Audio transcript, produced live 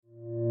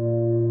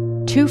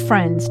Two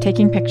friends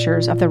taking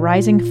pictures of the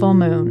rising full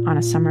moon on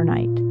a summer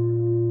night.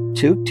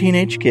 Two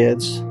teenage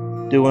kids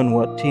doing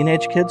what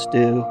teenage kids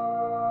do.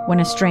 When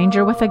a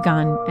stranger with a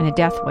gun and a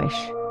death wish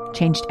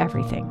changed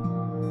everything.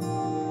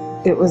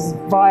 It was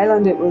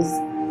violent, it was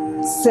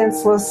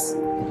senseless,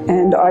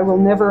 and I will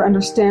never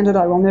understand it,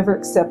 I will never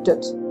accept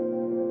it.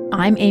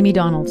 I'm Amy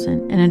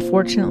Donaldson, and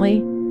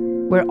unfortunately,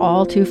 we're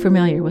all too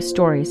familiar with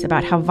stories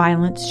about how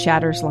violence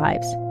shatters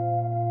lives.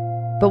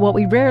 But what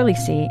we rarely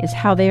see is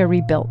how they are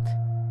rebuilt.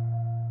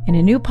 In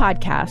a new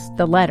podcast,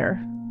 The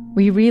Letter,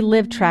 we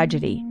relive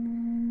tragedy,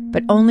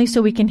 but only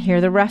so we can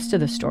hear the rest of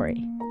the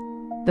story.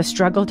 The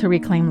struggle to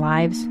reclaim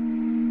lives,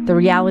 the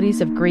realities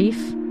of grief,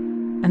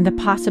 and the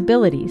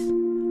possibilities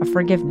of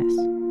forgiveness.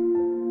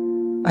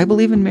 I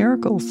believe in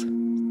miracles.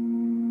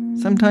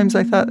 Sometimes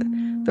I thought,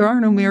 there are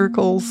no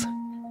miracles.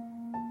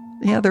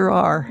 Yeah, there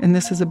are, and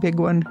this is a big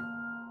one.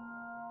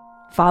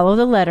 Follow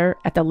The Letter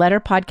at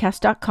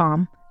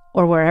theletterpodcast.com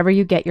or wherever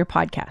you get your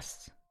podcasts.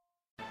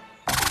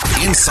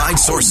 Inside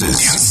Sources.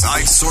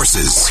 Inside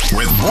Sources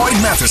with Boyd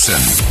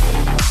Matheson.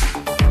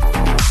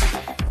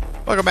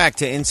 Welcome back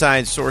to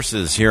Inside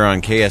Sources here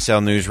on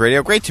KSL News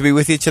Radio. Great to be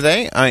with you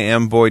today. I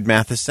am Boyd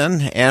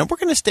Matheson, and we're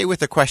going to stay with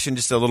the question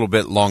just a little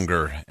bit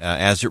longer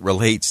as it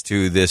relates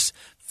to this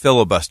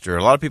filibuster.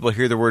 A lot of people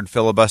hear the word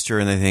filibuster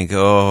and they think,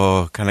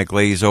 oh, kind of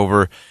glaze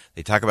over.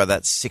 They talk about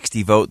that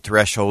 60-vote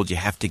threshold. You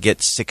have to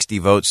get 60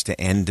 votes to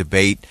end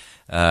debate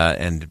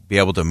and be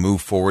able to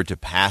move forward to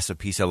pass a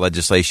piece of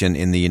legislation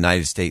in the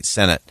United States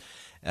Senate.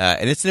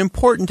 And it's an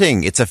important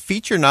thing. It's a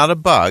feature, not a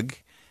bug.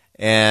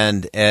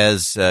 And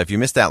as if you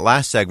missed that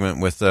last segment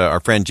with our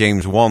friend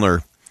James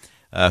Wallner,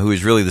 who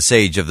is really the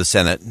sage of the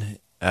Senate,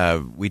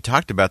 we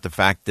talked about the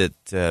fact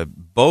that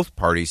both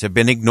parties have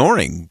been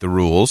ignoring the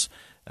rules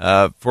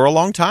for a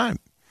long time.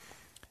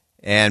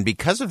 And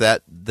because of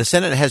that, the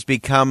Senate has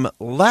become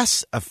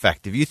less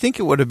effective. You think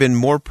it would have been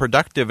more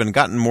productive and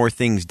gotten more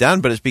things done,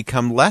 but it's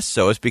become less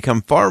so. It's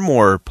become far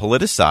more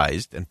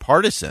politicized and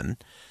partisan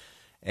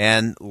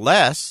and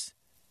less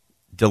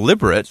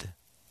deliberate,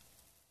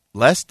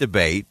 less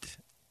debate,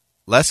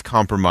 less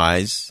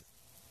compromise,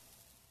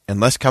 and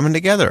less coming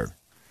together.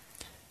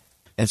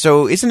 And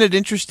so isn't it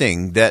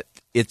interesting that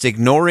it's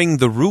ignoring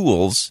the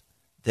rules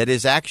that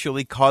is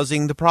actually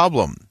causing the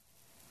problem?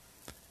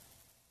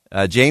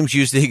 James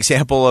used the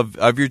example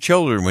of your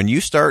children. When you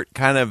start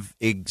kind of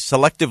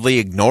selectively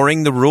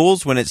ignoring the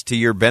rules when it's to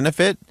your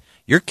benefit,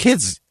 your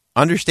kids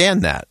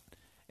understand that.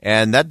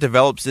 And that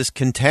develops this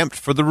contempt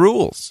for the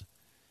rules.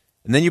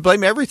 And then you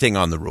blame everything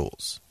on the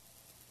rules.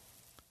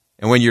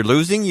 And when you're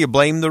losing, you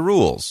blame the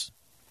rules.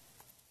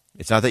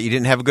 It's not that you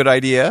didn't have a good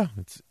idea.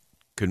 It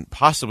couldn't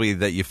possibly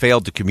that you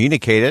failed to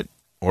communicate it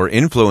or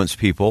influence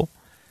people.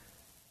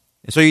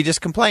 And so you just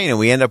complain, and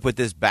we end up with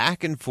this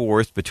back and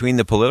forth between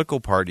the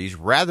political parties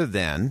rather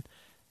than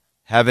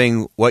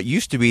having what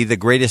used to be the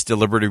greatest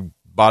deliberative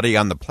body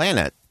on the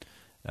planet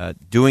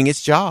doing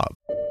its job.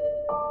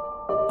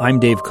 I'm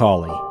Dave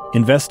Cawley,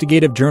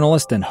 investigative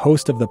journalist and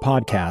host of the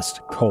podcast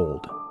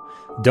Cold.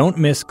 Don't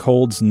miss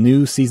Cold's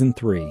new Season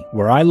 3,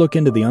 where I look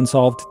into the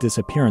unsolved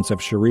disappearance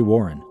of Cherie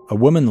Warren, a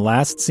woman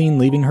last seen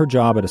leaving her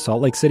job at a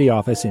Salt Lake City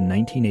office in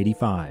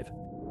 1985.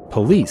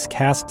 Police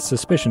cast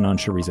suspicion on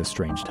Cherie's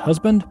estranged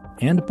husband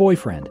and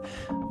boyfriend,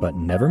 but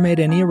never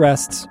made any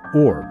arrests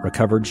or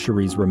recovered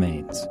Cherie's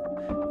remains.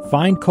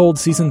 Find Cold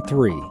Season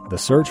 3, The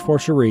Search for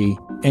Cherie,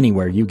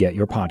 anywhere you get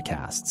your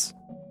podcasts.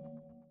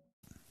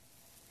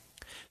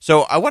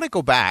 So I want to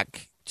go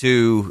back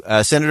to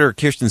Senator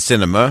Kyrsten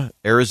Sinema,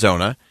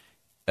 Arizona.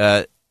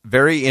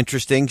 Very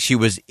interesting. She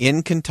was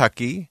in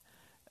Kentucky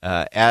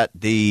at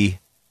the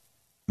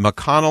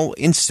McConnell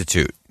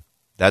Institute.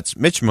 That's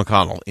Mitch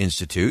McConnell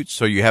Institute.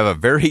 So you have a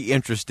very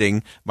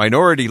interesting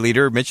minority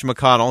leader, Mitch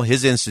McConnell,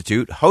 his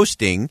institute,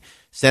 hosting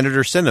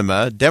Senator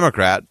Sinema,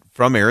 Democrat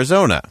from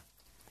Arizona.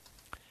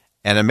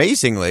 And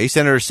amazingly,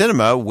 Senator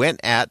Sinema went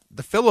at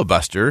the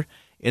filibuster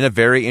in a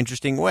very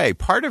interesting way.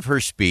 Part of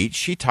her speech,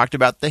 she talked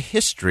about the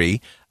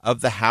history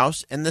of the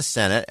House and the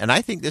Senate. And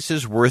I think this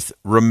is worth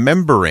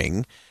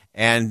remembering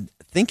and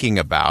thinking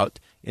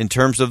about in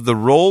terms of the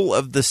role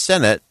of the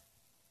Senate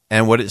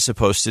and what it's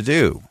supposed to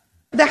do.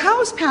 The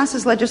House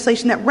passes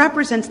legislation that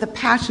represents the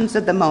passions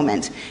of the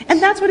moment,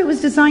 and that's what it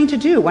was designed to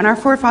do when our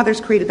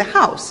forefathers created the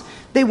House.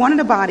 They wanted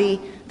a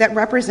body that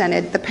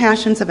represented the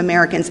passions of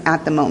Americans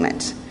at the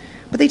moment.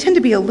 But they tend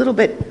to be a little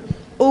bit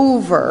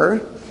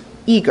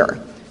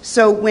over-eager.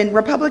 So when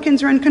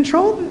Republicans are in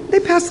control, they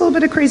pass a little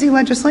bit of crazy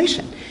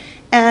legislation.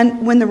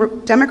 And when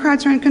the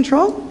Democrats are in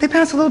control, they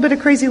pass a little bit of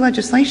crazy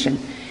legislation.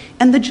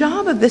 And the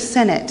job of the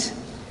Senate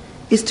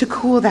is to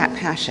cool that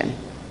passion.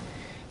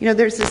 You know,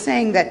 there's a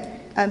saying that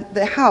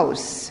the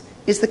House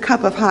is the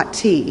cup of hot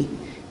tea,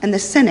 and the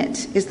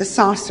Senate is the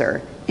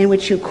saucer in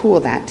which you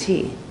cool that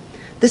tea.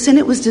 The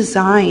Senate was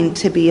designed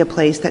to be a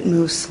place that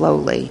moves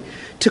slowly,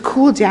 to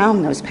cool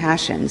down those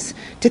passions,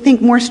 to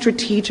think more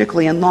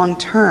strategically and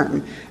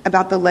long-term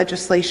about the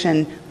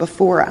legislation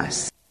before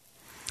us.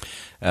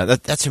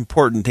 That's an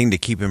important thing to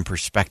keep in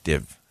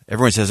perspective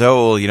everyone says,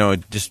 oh,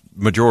 just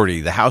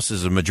majority. The House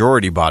is a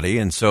majority body,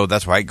 and so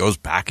that's why it goes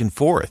back and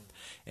forth.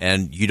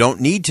 And you don't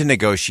need to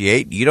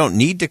negotiate. You don't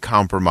need to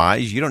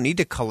compromise. You don't need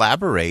to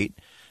collaborate,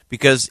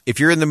 because if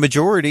you're in the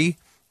majority,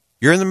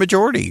 you're in the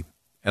majority.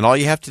 And all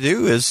you have to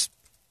do is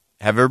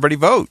have everybody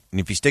vote. And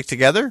if you stick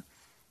together,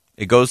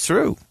 it goes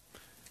through.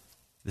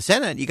 The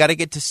Senate, you got to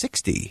get to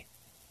 60.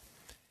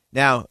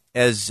 Now,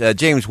 as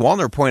James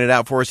Wallner pointed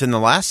out for us in the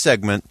last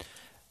segment,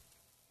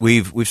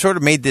 we've sort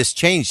of made this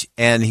change,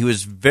 and he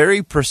was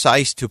very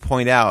precise to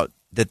point out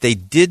that they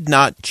did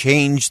not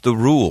change the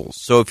rules.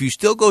 So if you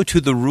still go to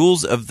the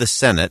rules of the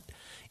Senate,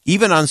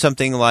 even on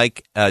something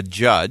like a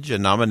judge, a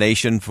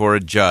nomination for a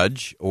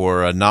judge,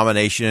 or a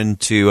nomination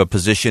to a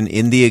position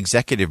in the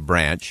executive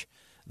branch,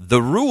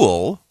 the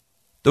rule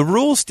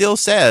still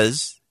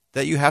says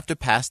that you have to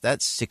pass that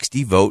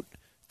 60-vote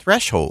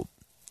threshold.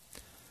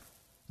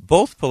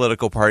 Both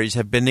political parties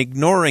have been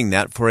ignoring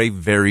that for a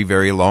very,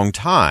 very long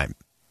time.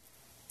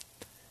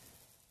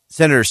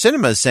 Senator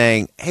Sinema is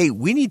saying, hey,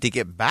 we need to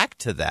get back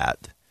to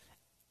that.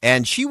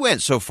 And she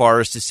went so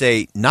far as to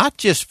say, not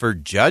just for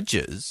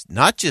judges,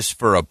 not just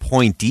for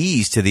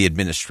appointees to the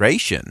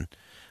administration,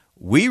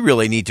 we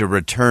really need to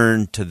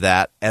return to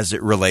that as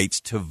it relates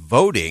to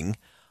voting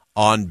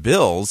on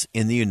bills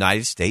in the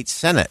United States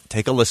Senate.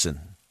 Take a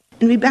listen.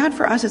 It would be bad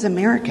for us as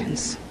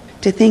Americans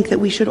to think that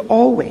we should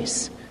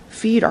always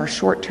feed our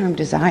short-term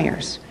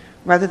desires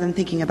rather than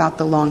thinking about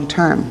the long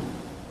term.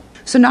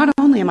 So not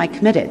only am I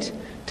committed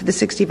to the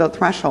 60-vote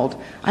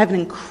threshold, I have an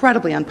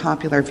incredibly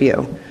unpopular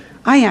view.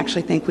 I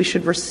actually think we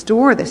should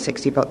restore the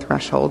 60-vote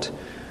threshold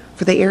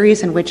for the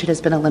areas in which it has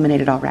been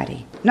eliminated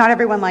already. Not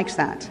everyone likes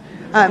that,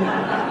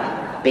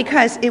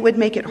 because it would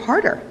make it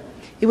harder.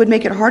 It would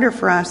make it harder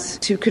for us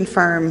to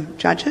confirm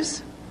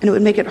judges, and it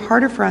would make it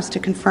harder for us to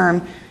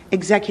confirm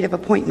executive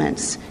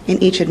appointments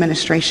in each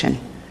administration.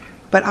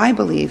 But I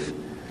believe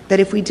that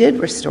if we did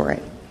restore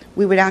it,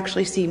 we would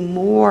actually see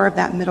more of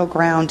that middle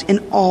ground in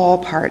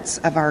all parts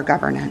of our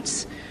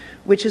governance,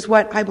 which is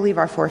what I believe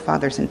our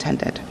forefathers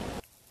intended.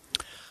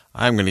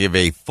 I'm going to give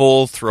a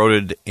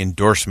full-throated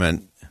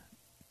endorsement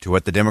to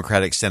what the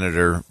Democratic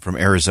senator from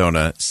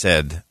Arizona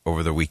said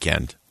over the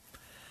weekend.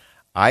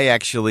 I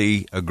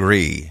actually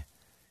agree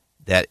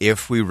that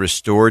if we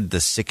restored the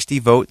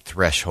 60-vote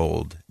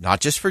threshold, not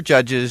just for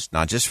judges,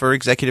 not just for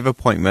executive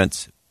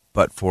appointments,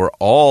 but for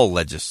all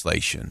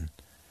legislation,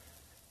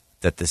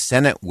 that the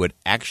Senate would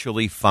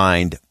actually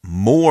find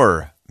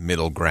more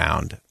middle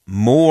ground,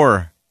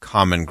 more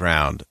common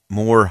ground,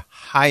 more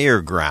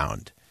higher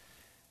ground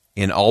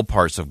in all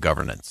parts of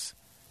governance.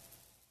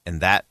 And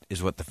that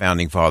is what the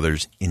Founding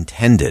Fathers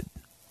intended.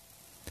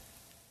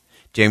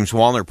 James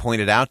Wallner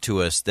pointed out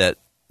to us that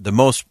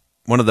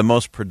one of the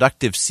most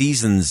productive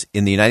seasons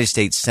in the United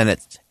States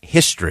Senate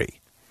history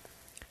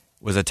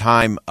was a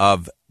time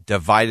of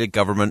divided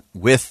government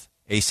with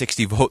a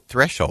 60-vote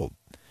threshold.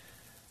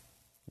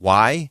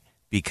 Why?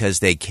 Because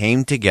they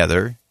came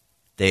together,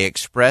 they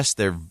expressed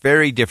their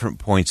very different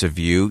points of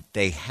view,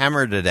 they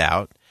hammered it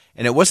out,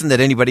 and it wasn't that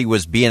anybody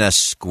was being a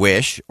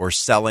squish or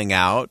selling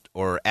out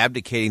or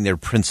abdicating their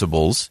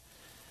principles.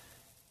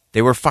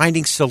 They were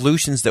finding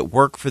solutions that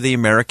work for the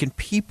American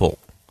people.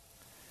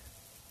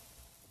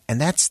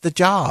 And that's the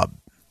job.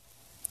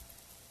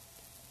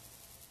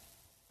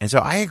 And so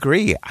I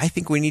agree. I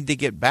think we need to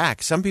get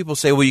back. Some people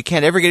say, well, you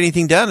can't ever get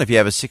anything done if you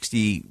have a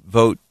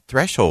 60-vote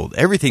threshold.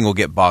 Everything will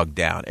get bogged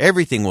down.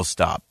 Everything will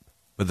stop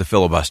with the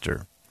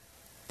filibuster.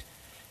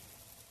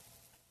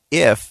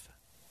 If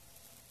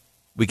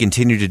we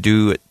continue to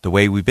do it the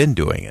way we've been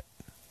doing it.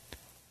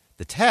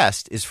 The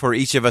test is for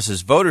each of us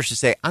as voters to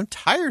say, I'm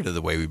tired of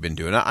the way we've been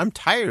doing it. I'm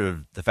tired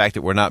of the fact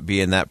that we're not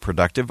being that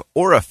productive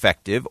or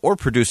effective or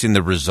producing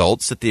the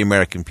results that the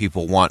American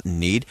people want and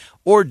need,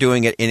 or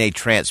doing it in a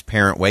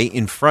transparent way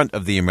in front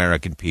of the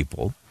American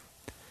people.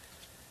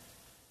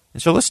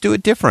 And so let's do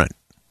it different.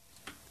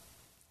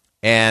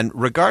 And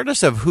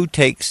regardless of who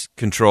takes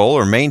control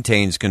or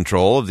maintains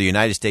control of the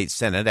United States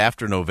Senate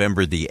after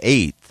November the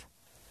 8th,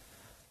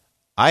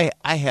 I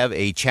have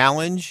a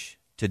challenge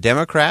to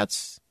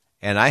Democrats,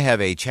 and I have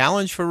a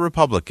challenge for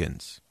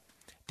Republicans.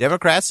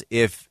 Democrats,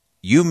 if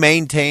you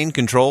maintain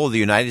control of the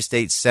United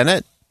States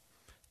Senate,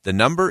 the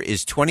number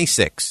is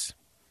 26.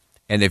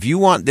 And if you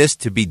want this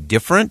to be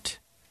different,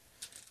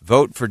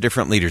 vote for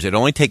different leaders.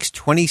 It'll only take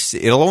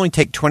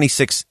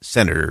 26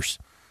 senators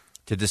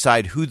to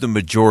decide who the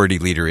majority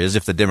leader is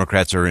if the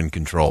Democrats are in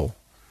control.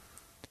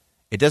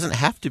 It doesn't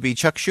have to be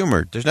Chuck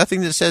Schumer. There's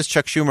nothing that says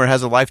Chuck Schumer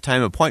has a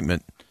lifetime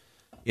appointment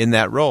in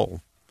that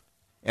role.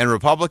 And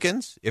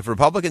Republicans, if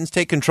Republicans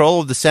take control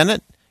of the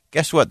Senate,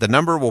 guess what? The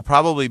number will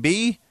probably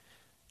be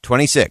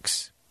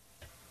 26.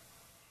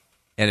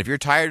 And if you're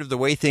tired of the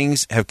way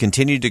things have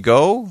continued to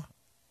go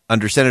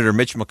under Senator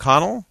Mitch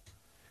McConnell,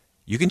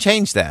 you can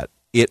change that.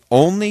 It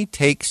only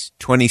takes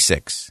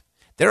 26.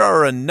 There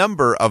are a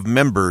number of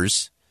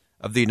members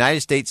of the United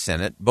States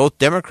Senate, both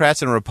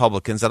Democrats and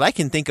Republicans, that I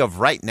can think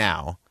of right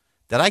now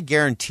that I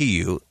guarantee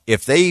you,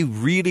 if they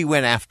really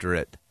went after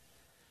it,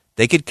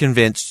 they could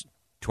convince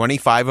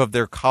 25 of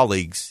their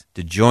colleagues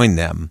to join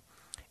them,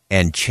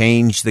 and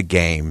change the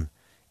game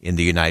in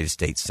the United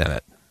States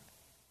Senate.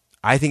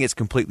 I think it's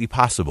completely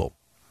possible.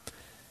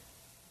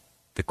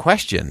 The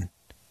question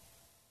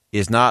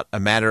is not a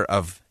matter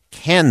of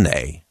can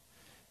they.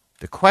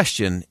 The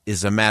question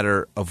is a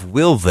matter of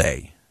will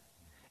they.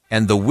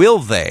 And the will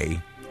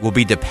they will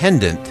be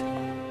dependent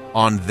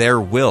on their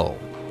will.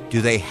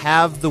 Do they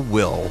have the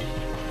will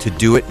to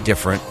do it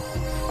different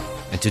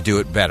and to do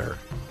it better?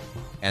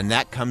 And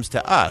that comes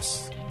to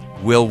us.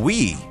 Will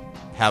we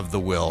have the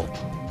will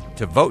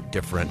to vote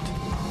different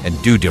and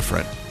do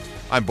different?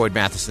 I'm Boyd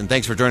Matheson.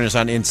 Thanks for joining us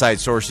on Inside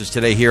Sources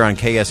today here on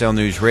KSL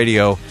News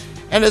Radio.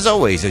 And as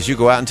always, as you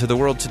go out into the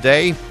world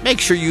today, make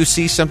sure you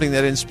see something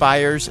that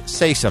inspires,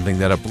 say something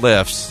that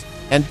uplifts,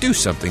 and do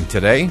something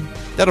today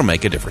that'll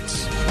make a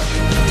difference.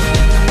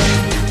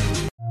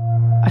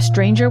 A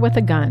stranger with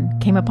a gun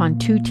came upon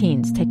two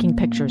teens taking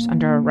pictures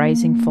under a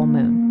rising full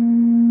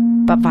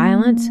moon. But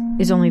violence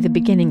is only the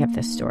beginning of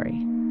this story.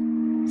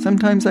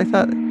 Sometimes I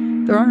thought,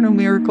 there are no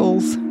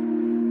miracles.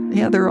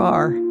 Yeah, there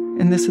are,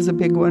 and this is a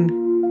big one.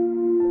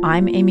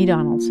 I'm Amy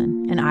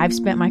Donaldson, and I've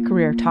spent my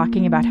career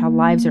talking about how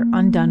lives are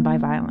undone by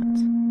violence.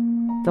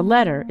 The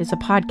Letter is a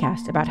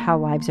podcast about how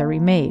lives are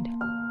remade.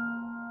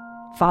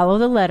 Follow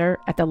The Letter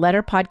at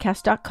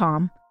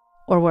theletterpodcast.com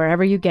or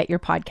wherever you get your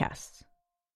podcasts.